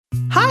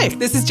Hi,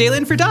 this is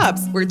Jalen for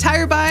Dobbs, where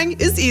tire buying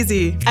is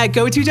easy. At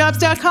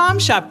GoToDobbs.com,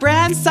 shop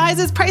brands,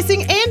 sizes,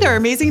 pricing, and our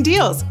amazing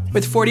deals.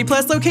 With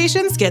 40-plus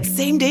locations, get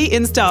same-day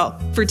install.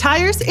 For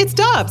tires, it's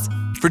Dobbs.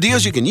 For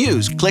deals you can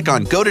use, click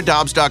on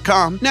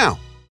GoToDobbs.com now.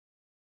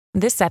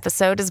 This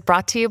episode is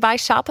brought to you by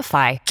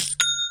Shopify.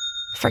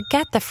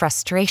 Forget the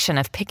frustration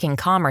of picking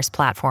commerce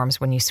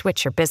platforms when you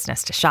switch your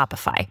business to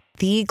Shopify,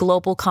 the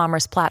global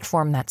commerce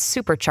platform that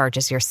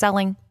supercharges your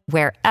selling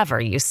wherever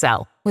you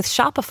sell. With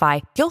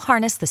Shopify, you'll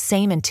harness the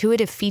same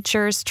intuitive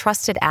features,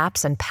 trusted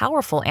apps, and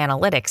powerful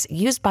analytics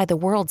used by the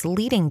world's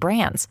leading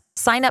brands.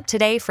 Sign up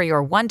today for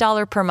your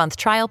 $1 per month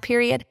trial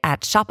period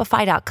at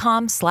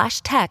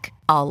shopify.com/tech,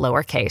 all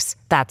lowercase.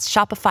 That's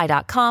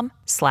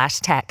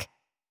shopify.com/tech.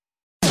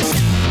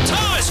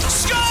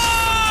 Thomas, score!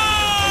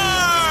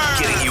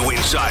 Getting you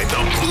inside the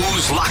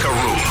Blues locker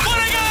room. What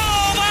a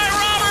goal by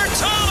Robert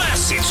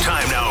Thomas! It's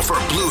time now for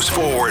Blues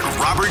forward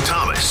Robert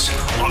Thomas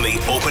on the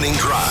opening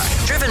drive.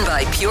 Driven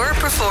by Pure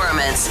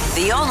Performance,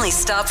 the only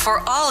stop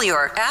for all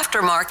your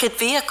aftermarket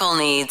vehicle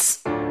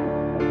needs.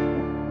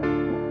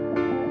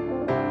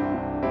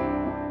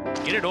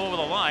 Get it over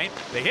the line.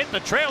 They hit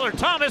the trailer.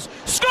 Thomas,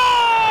 score!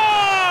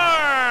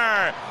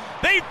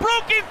 They've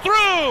broken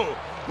through!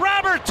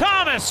 Robert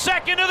Thomas,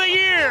 second of the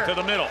year. To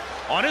the middle,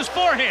 on his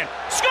forehand.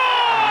 Score!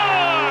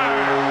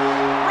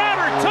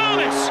 Robert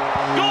Thomas,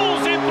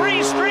 goals in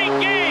 3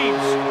 straight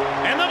games.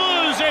 And the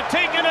Blues have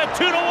taken a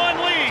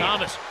 2-1 lead.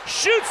 Thomas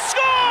shoots,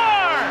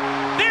 score!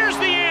 There's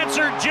the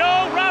answer,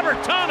 Joe.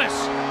 Robert Thomas,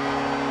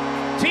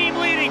 team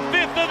leading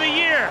 5th of the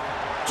year.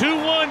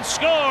 2-1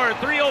 score,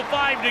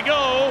 3:05 to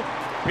go.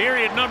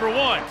 Period number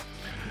 1.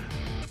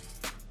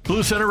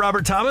 Blue Center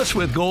Robert Thomas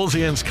with goals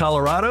against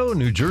Colorado,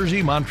 New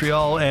Jersey,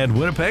 Montreal, and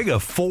Winnipeg. A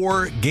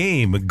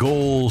 4-game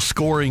goal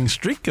scoring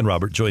streak. And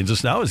Robert joins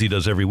us now, as he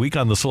does every week,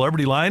 on the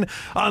Celebrity Line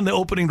on the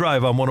opening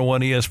drive on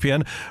 101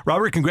 ESPN.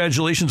 Robert,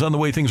 congratulations on the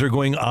way things are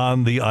going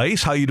on the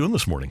ice. How are you doing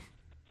this morning?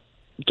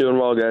 Doing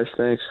well, guys.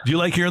 Thanks. Do you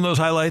like hearing those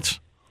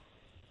highlights?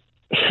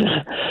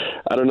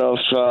 I don't know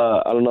if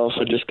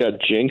I just got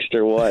jinxed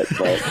or what,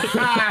 but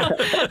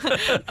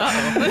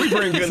we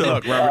bring good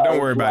luck, Robert. Don't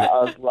worry about it.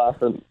 I was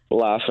laughing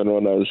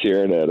when I was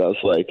hearing it. I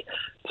was like,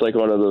 it's like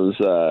one of those,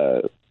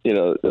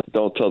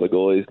 don't tell the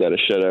goalie he's got a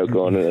shutout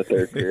going in the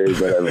third period,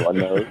 but everyone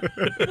knows.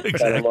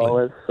 Exactly.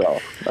 Moment,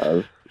 so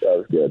that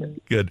was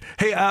good. Good.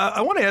 Hey, I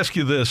want to ask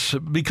you this,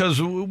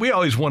 because we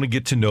always want to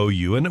get to know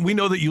you, and we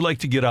know that you like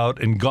to get out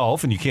and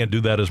golf, and you can't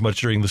do that as much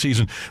during the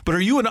season. But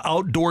are you an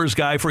outdoors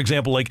guy? For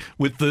example, like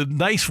with the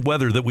nice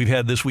weather that we've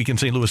had this week in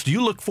St. Louis, do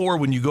you look for,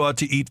 when you go out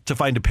to eat, to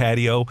find a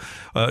patio?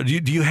 Do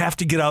you have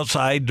to get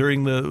outside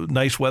during the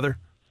nice weather?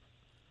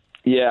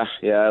 Yeah,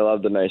 I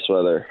love the nice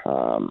weather.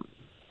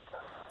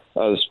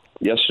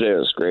 Yesterday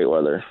was great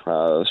weather. It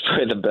was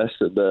probably the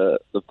best of the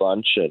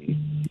bunch,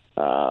 and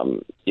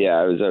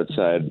I was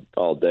outside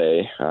all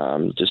day,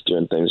 just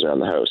doing things around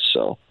the house.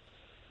 So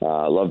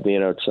love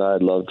being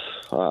outside. Love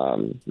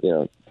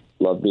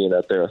being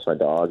out there with my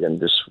dog and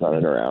just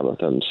running around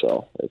with him.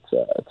 So it's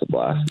a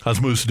blast.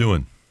 How's Moose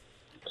doing?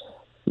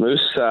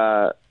 Moose,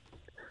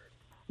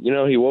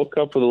 he woke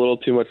up with a little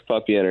too much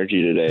puppy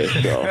energy today,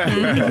 so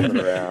he's running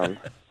around.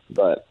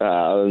 But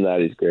other than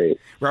that, he's great.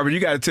 Robert, you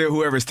got to tell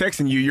whoever's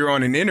texting you you're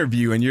on an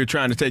interview and you're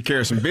trying to take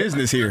care of some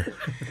business here.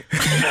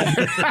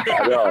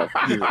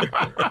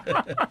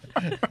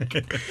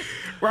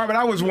 Robert,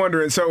 I was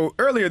wondering, so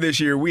earlier this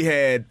year we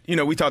had,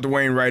 we talked to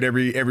Wayne Wright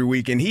every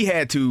week, and he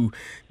had to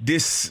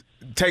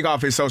take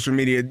off his social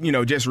media,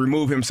 just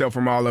remove himself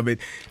from all of it.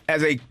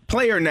 As a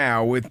player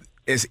now, with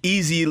as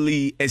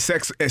easily as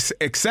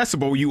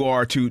accessible you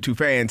are to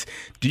fans,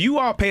 do you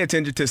all pay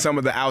attention to some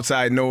of the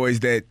outside noise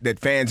that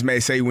fans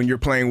may say when you're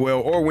playing well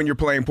or when you're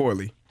playing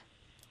poorly?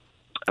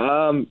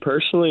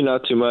 Personally,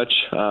 not too much.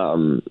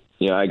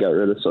 I got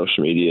rid of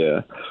social media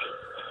a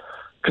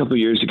couple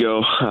years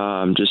ago.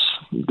 I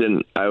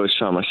always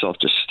found myself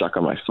just stuck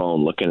on my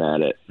phone looking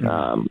at it,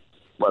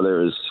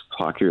 whether it was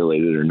hockey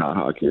related or not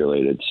hockey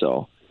related.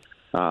 So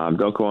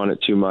don't go on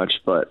it too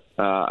much, but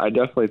I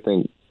definitely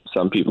think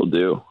some people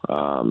do.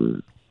 I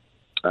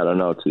don't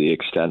know to the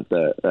extent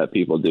that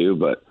people do,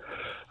 but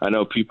I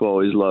know people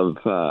always love,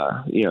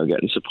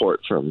 getting support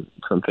from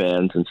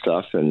fans and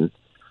stuff, and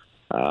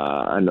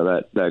I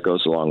know that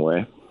goes a long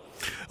way.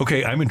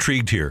 Okay, I'm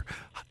intrigued here.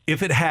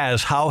 If it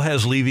has, how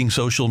has leaving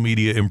social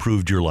media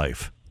improved your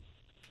life?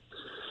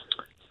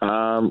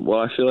 Well,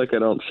 I feel like I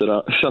don't sit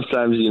on.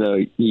 Sometimes,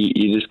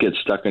 you just get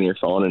stuck on your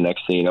phone, and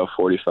next thing you know,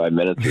 45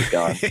 minutes is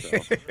gone. So,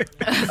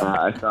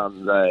 I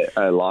found that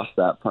I lost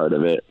that part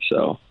of it,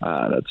 so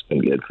that's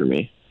been good for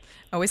me.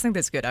 I always think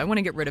that's good. I want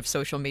to get rid of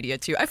social media,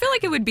 too. I feel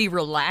like it would be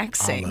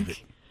relaxing. I love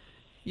it.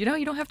 You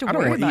don't have to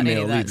worry about any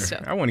of that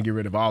stuff. I want to get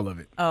rid of all of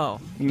it. Oh,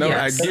 no!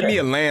 yes. Give me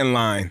a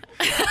landline.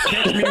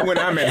 Catch me when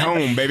I'm at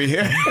home, baby.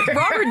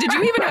 Robert, did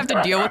you even have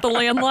to deal with the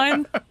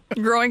landline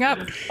growing up?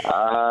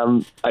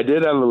 I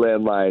did have a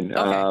landline.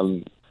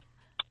 Okay.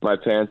 my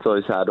parents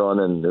always had one,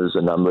 and there was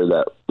a number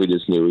that we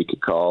just knew we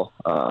could call,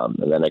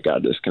 and then it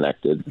got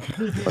disconnected.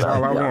 That's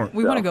all I want.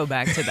 We want to go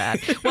back to that.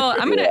 Well,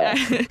 I'm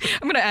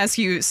gonna ask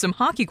you some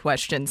hockey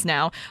questions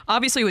now.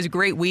 Obviously, it was a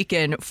great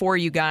weekend for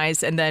you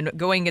guys, and then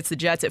going against the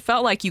Jets, it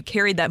felt like you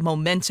carried that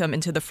momentum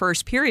into the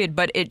first period,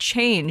 but it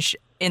changed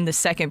in the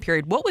second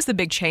period. What was the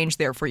big change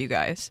there for you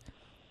guys?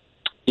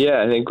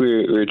 Yeah, I think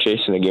we were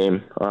chasing the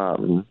game.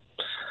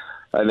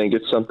 I think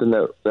it's something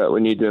that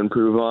we need to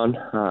improve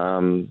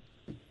on.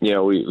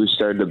 We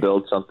started to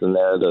build something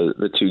there,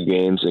 the 2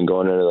 games and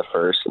going into the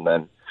first, and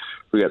then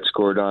we got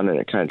scored on, and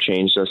it kind of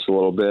changed us a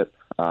little bit.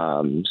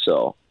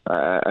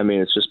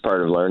 It's just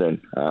part of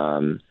learning.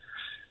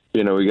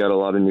 We got a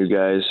lot of new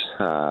guys,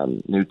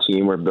 new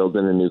team. We're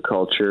building a new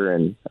culture,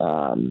 and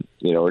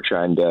we're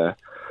trying to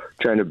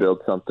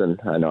build something.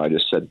 I know I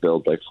just said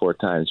build like 4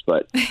 times,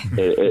 but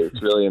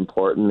it's really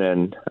important,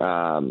 and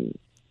I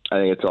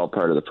think it's all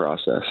part of the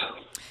process.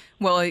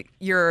 Well,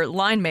 your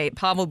line mate,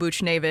 Pavel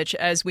Buchnevich,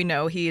 as we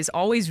know, he is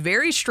always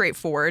very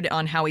straightforward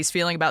on how he's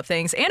feeling about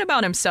things and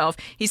about himself.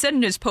 He said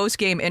in his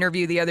post-game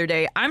interview the other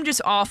day, I'm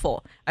just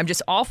awful. I'm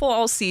just awful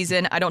all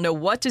season. I don't know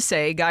what to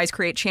say. Guys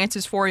create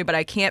chances for me, but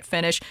I can't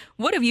finish.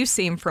 What have you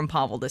seen from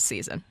Pavel this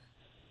season?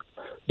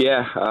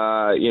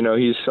 Yeah,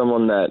 he's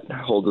someone that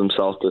holds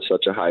himself to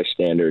such a high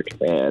standard.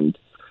 And,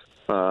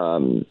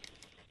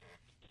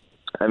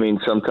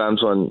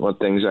 sometimes when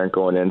things aren't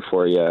going in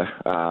for you,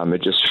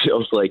 it just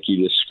feels like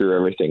you just screw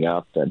everything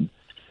up and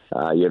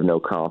you have no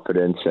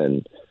confidence.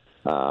 And,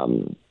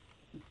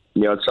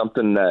 it's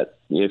something that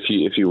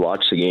if you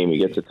watch the game, he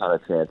gets a ton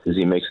of chances.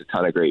 He makes a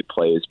ton of great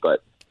plays,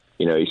 but,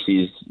 he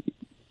sees,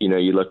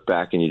 you look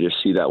back and you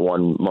just see that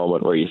one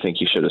moment where you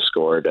think you should have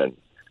scored, and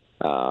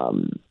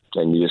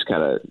you just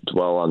kind of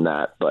dwell on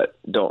that, but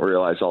don't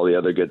realize all the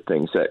other good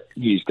things that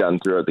he's done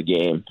throughout the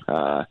game.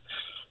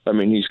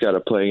 He's got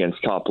to play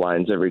against top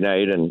lines every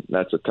night, and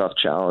that's a tough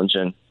challenge.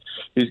 And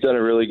he's done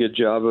a really good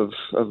job of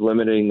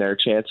limiting their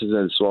chances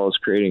as well as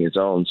creating his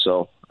own.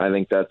 So I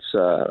think that's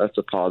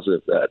a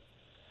positive that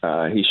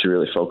he should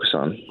really focus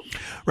on.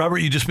 Robert,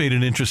 you just made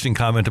an interesting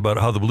comment about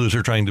how the Blues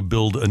are trying to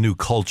build a new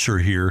culture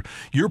here.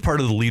 You're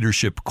part of the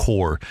leadership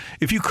core.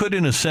 If you could,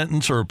 in a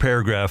sentence or a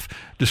paragraph,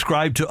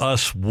 describe to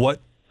us what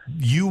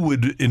you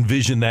would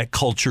envision that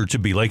culture to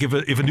be. Like if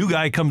a new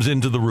guy comes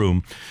into the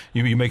room,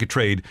 you make a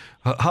trade,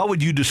 how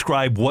would you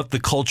describe what the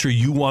culture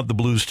you want the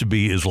Blues to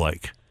be is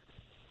like?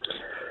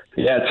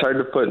 Yeah, it's hard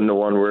to put into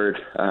one word.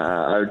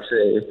 I would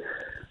say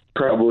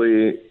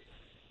probably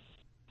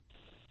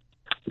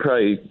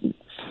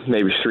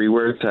maybe 3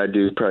 words. I'd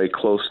do probably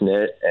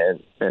close-knit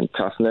and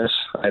toughness.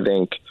 I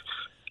think,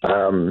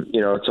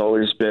 it's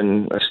always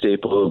been a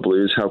staple of the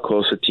Blues how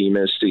close a team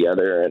is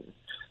together, and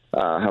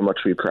how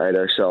much we pride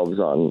ourselves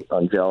on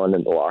gelling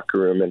in the locker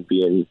room and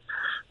being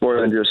more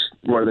than just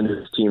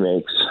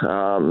teammates.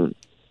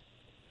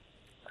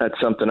 That's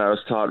something I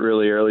was taught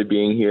really early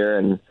being here,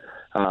 and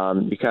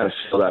you kind of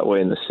feel that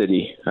way in the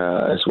city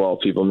as well.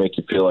 People make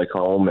you feel like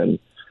home, and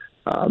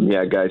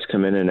guys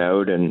come in and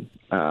out and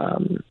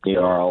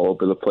are all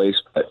over the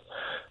place, but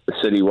the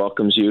city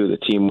welcomes you, the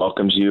team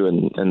welcomes you,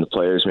 and the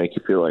players make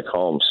you feel like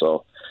home.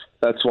 So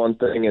that's one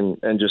thing,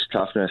 and just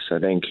toughness. I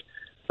think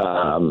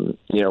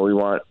we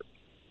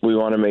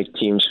want to make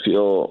teams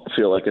feel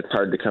like it's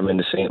hard to come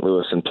into St.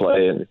 Louis and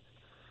play. And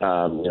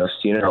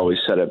Steiner always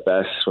said it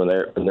best when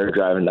they're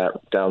driving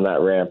down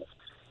that ramp.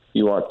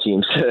 You want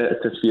teams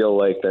to feel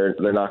like they're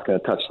not going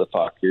to touch the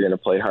puck. You're going to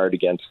play hard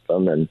against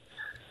them, and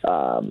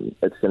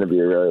it's going to be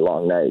a really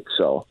long night.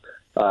 So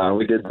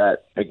we did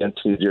that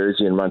against New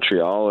Jersey and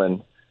Montreal,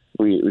 and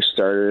we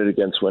started it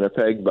against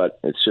Winnipeg. But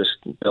it's just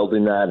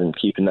building that and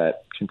keeping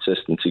that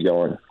consistency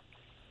going.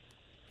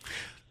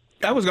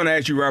 I was going to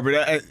ask you,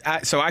 Robert.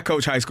 So I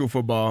coach high school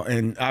football,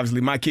 and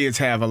obviously my kids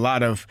have I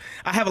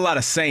have a lot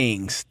of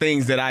sayings,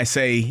 things that I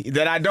say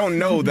that I don't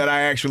know that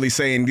I actually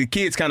say, and the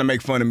kids kind of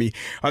make fun of me.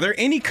 Are there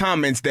any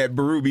comments that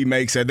Berube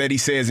makes or that he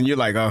says, and you're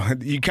like, oh,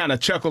 you kind of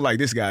chuckle like,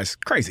 this guy's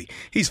crazy.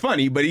 He's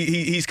funny, but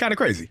he's kind of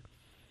crazy.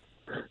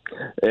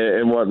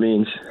 And what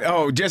means?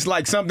 Oh, just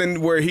like something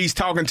where he's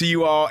talking to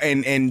you all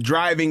and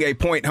driving a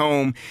point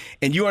home,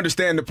 and you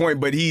understand the point,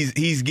 but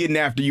he's getting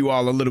after you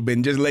all a little bit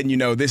and just letting you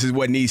know this is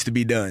what needs to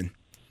be done.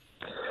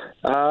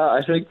 I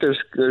think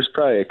there's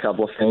probably a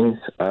couple of things.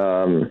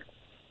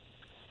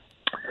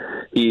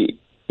 He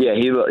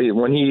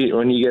when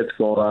he gets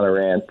going on a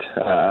rant,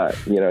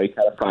 he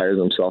kind of fires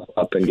himself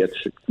up and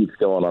keeps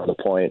going on the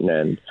point, and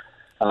then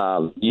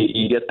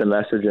you get the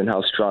message and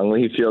how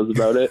strongly he feels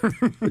about it.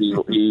 But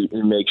he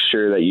makes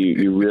sure that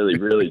you really,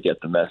 really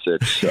get the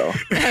message. So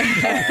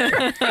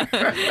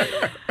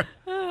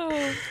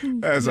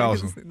that's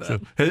awesome. So,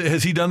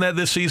 has he done that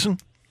this season?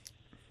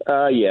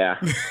 Yeah.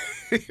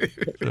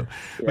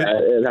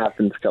 It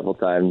happens a couple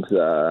times,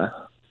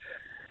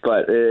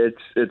 but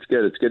it's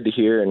good. It's good to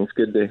hear, and it's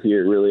good to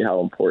hear really how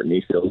important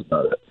he feels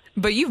about it.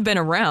 But you've been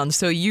around,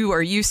 so you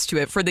are used to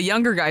it. For the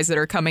younger guys that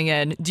are coming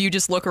in, do you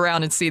just look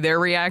around and see their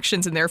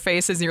reactions and their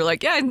faces, and you're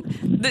like, yeah,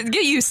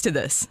 get used to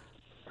this?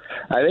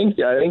 I think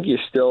it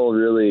still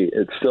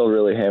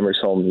really hammers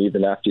home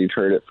even after you've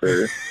heard it for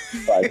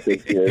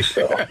 5-6 years.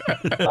 So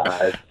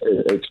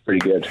it's pretty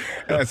good.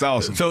 That's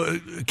awesome. So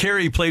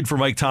Kerry played for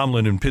Mike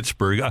Tomlin in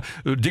Pittsburgh.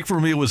 Dick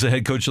Vermeil was the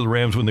head coach of the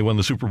Rams when they won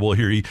the Super Bowl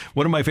here.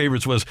 One of my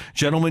favorites was,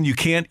 "Gentlemen, you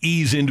can't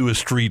ease into a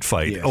street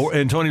fight." Yes.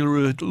 And Tony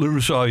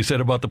LaRusso, he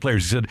said about the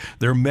players, he said,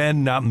 "They're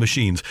men, not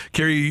machines."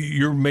 Kerry,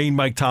 your main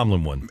Mike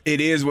Tomlin one.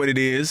 It is what it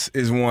is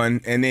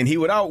one. And then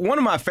one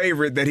of my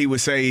favorite that he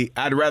would say,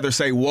 "I'd rather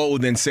say whoa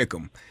than sick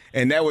 'em."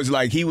 And that was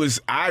like,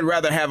 I'd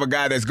rather have a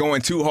guy that's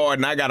going too hard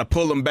and I got to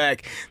pull him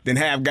back than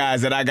have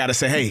guys that I got to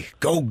say, hey,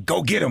 go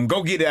get him,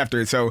 go get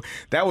after it. So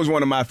that was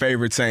one of my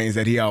favorite sayings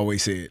that he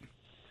always said.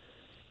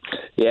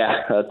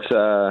 Yeah, that's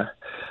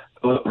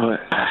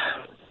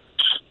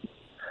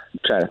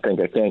trying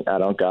to think. I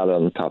don't got it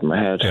on the top of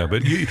my head. Yeah,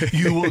 but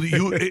you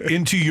will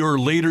into your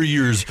later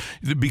years,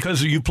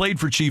 because you played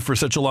for Chief for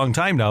such a long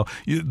time now.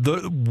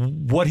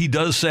 What he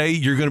does say,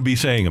 you're going to be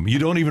saying them. You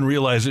don't even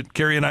realize it.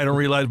 Kerry and I don't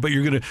realize, but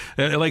you're going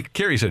to, like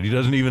Kerry said, he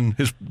doesn't even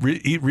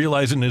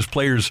realizing his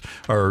players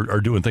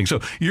are doing things. So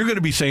you're going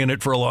to be saying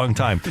it for a long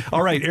time.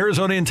 All right,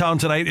 Arizona in town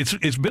tonight.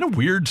 It's been a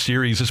weird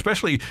series,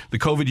 especially the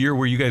COVID year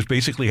where you guys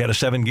basically had a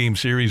 7-game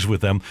series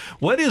with them.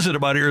 What is it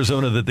about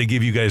Arizona that they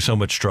give you guys so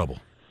much trouble?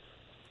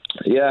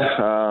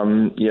 Yeah,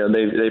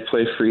 they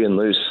play free and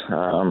loose.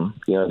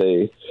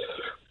 They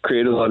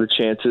create a lot of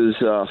chances,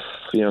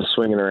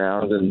 swinging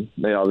around, and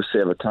they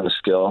obviously have a ton of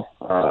skill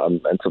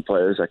and some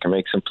players that can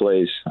make some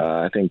plays.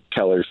 I think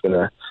Keller's been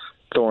a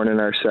thorn in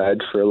our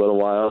side for a little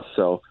while,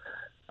 so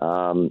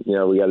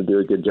we got to do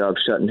a good job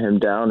shutting him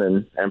down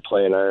and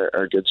playing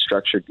our good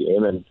structured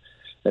game and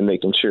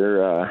making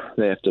sure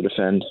they have to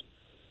defend.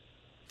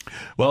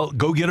 Well,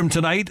 go get them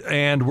tonight,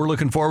 and we're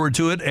looking forward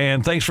to it.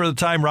 And thanks for the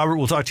time, Robert.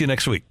 We'll talk to you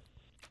next week.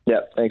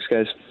 Yeah, thanks,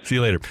 guys. See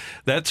you later.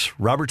 That's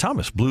Robert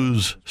Thomas,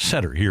 Blues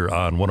center here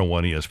on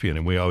 101 ESPN,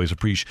 and we always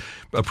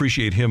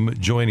appreciate him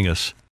joining us.